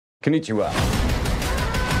Konnichiwa.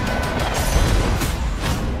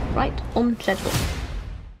 Right on schedule.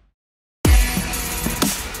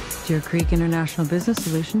 Deer Creek International Business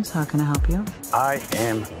Solutions, how can I help you? I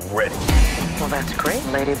am ready. Well, that's great,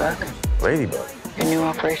 Ladybug. Ladybug. Your new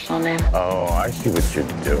operational name? Oh, I see what you're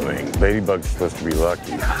doing. Ladybug's supposed to be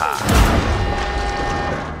lucky. Ha!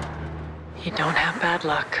 You don't have bad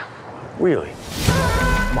luck. Really?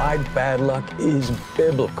 My bad luck is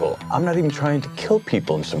biblical. I'm not even trying to kill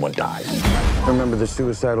people and someone dies. Remember the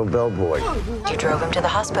suicidal bellboy? You drove him to the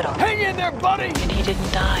hospital. Hang in there, buddy! And he didn't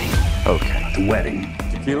die. Okay, the wedding.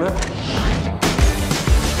 Tequila?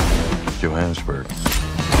 Johannesburg.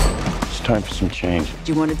 It's time for some change.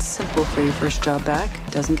 You wanted simple for your first job back.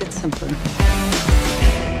 Doesn't get simpler.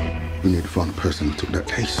 We need to find the person who took that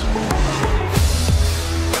case.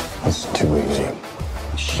 That's too easy.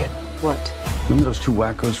 Shit. What? Remember those two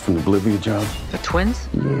wackos from the Bolivia job? The twins?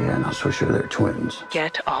 Yeah, not so sure they're twins.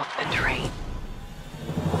 Get off the train.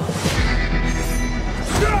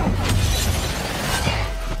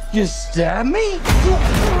 You stab me?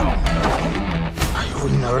 I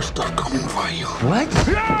already know stuff coming for you. What?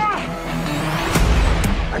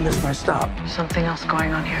 I missed my stop. Something else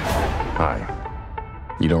going on here. Hi.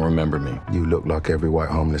 You don't remember me? You look like every white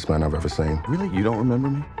homeless man I've ever seen. Really? You don't remember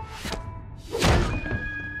me?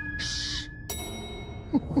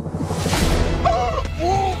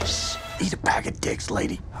 Eat a bag of dicks,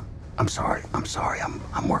 lady. I'm sorry.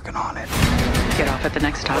 I'm working on it. Get off at the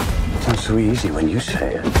next stop. It's not so easy when you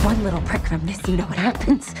say it. One little prick from this, you know what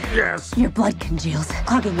happens? Yes. Your blood congeals,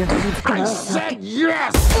 clogging your veins. I said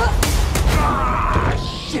yes!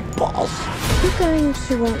 Shit balls. You're going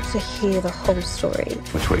to want to hear the whole story.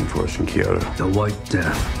 What's waiting for us in Kyoto? The White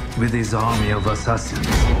Death, with his army of assassins.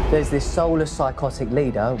 There's this soulless psychotic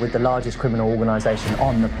leader with the largest criminal organization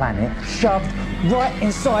on the planet shoved right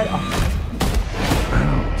inside a... I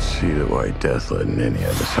don't see the White Death letting any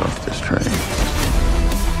of us off this train.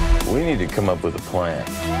 We need to come up with a plan.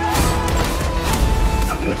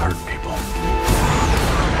 Not gonna hurt people.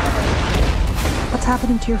 What's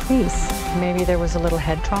happening to your face? Maybe there was a little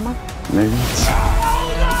head trauma? Maybe.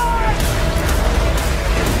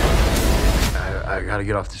 I gotta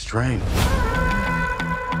get off this train.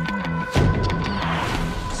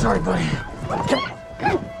 Sorry, buddy.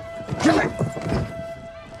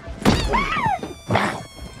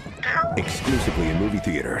 Exclusively in movie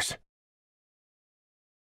theaters.